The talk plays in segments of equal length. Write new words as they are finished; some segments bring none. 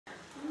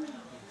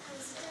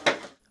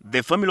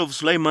The family of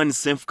Sulaiman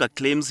Senfuka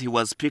claims he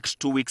was picked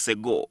 2 weeks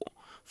ago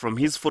from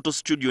his photo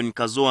studio in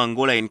Kazo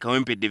Angola in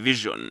Kawempe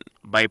division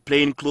by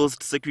plainclothes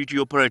security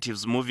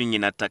operatives moving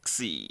in a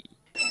taxi.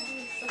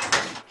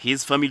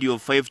 His family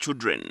of 5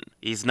 children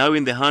is now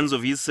in the hands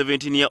of his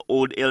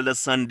 17-year-old elder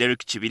son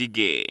Derek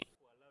Chibirige.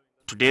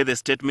 Today, the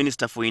State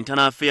Minister for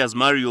Internal Affairs,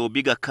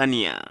 Obiga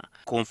Kania,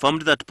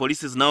 confirmed that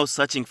police is now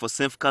searching for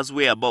Senfuka's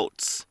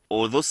whereabouts,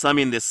 although some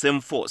in the same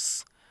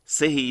force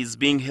say he is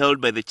being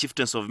held by the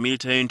chieftains of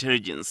military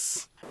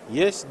intelligence.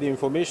 Yes, the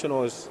information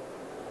was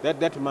that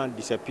that man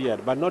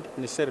disappeared, but not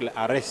necessarily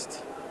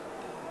arrested.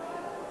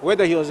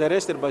 Whether he was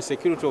arrested by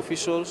security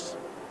officials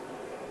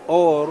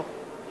or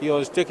he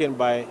was taken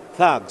by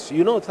thugs.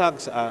 You know,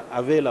 thugs are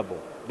available.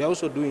 They're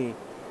also doing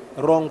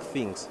wrong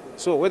things.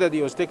 So whether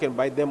he was taken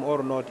by them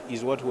or not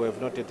is what we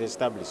have not yet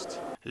established.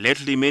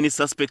 Lately, many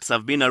suspects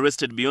have been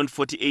arrested beyond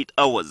 48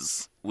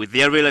 hours, with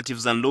their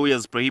relatives and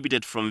lawyers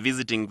prohibited from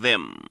visiting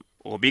them.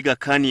 Obiga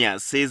Kania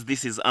says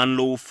this is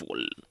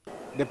unlawful.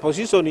 The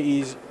position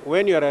is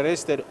when you are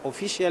arrested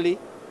officially,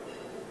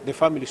 the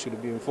family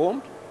should be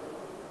informed,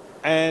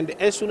 and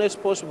as soon as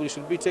possible, it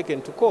should be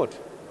taken to court.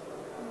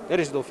 That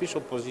is the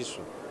official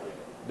position.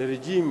 The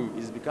regime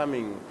is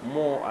becoming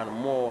more and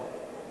more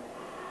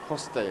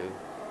hostile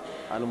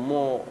and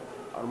more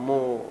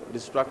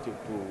destructive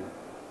to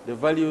the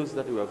values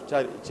that we have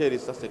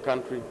cherished as a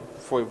country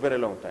for a very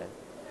long time.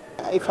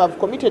 If I've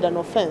committed an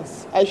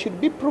offense, I should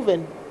be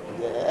proven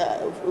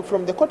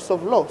from the courts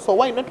of law. So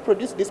why not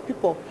produce these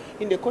people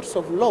in the courts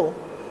of law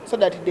so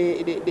that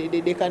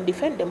they can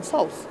defend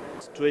themselves?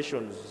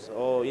 Situations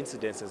or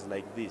incidences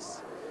like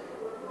this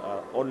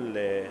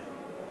only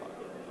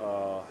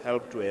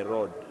help to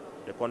erode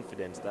the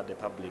confidence that the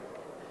public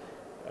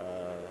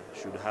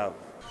should have.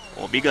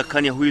 Obiga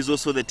Kania, who is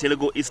also the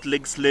Telego East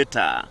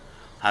legislator,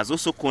 has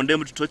also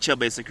condemned torture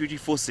by security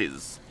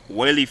forces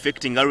while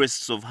effecting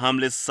arrests of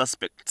harmless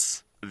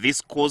suspects.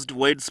 This caused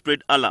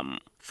widespread alarm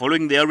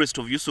following the arrest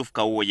of Yusuf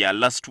Kawoya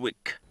last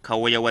week.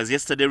 Kawoya was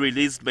yesterday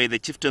released by the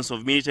chieftains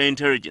of military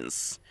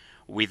intelligence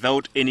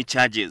without any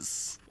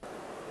charges.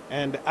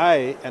 And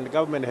I and the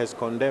government has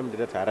condemned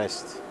that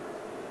arrest.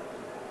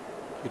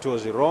 It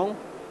was wrong.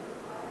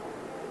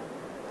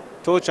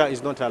 Torture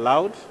is not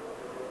allowed.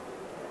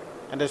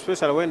 And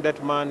especially when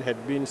that man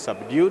had been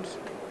subdued,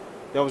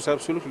 there was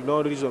absolutely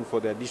no reason for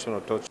the additional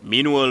torture.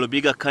 Meanwhile,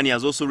 Obiga Kania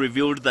has also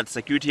revealed that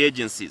security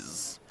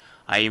agencies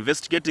are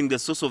investigating the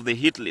source of the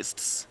hit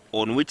lists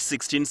on which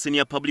 16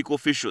 senior public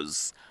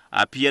officials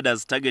appeared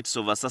as targets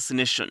of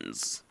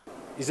assassinations.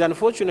 It's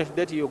unfortunate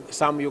that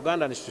some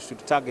Ugandans should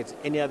target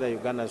any other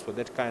Ugandans for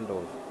that kind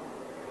of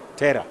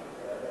terror.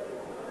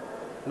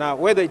 Now,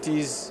 whether it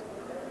is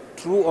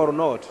true or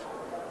not,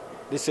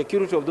 the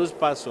security of those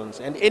persons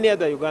and any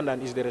other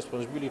Ugandan is the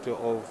responsibility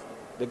of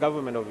the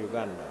government of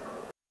Uganda.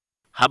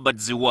 Habad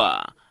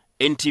Ziwa,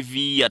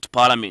 NTV at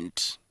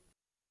Parliament.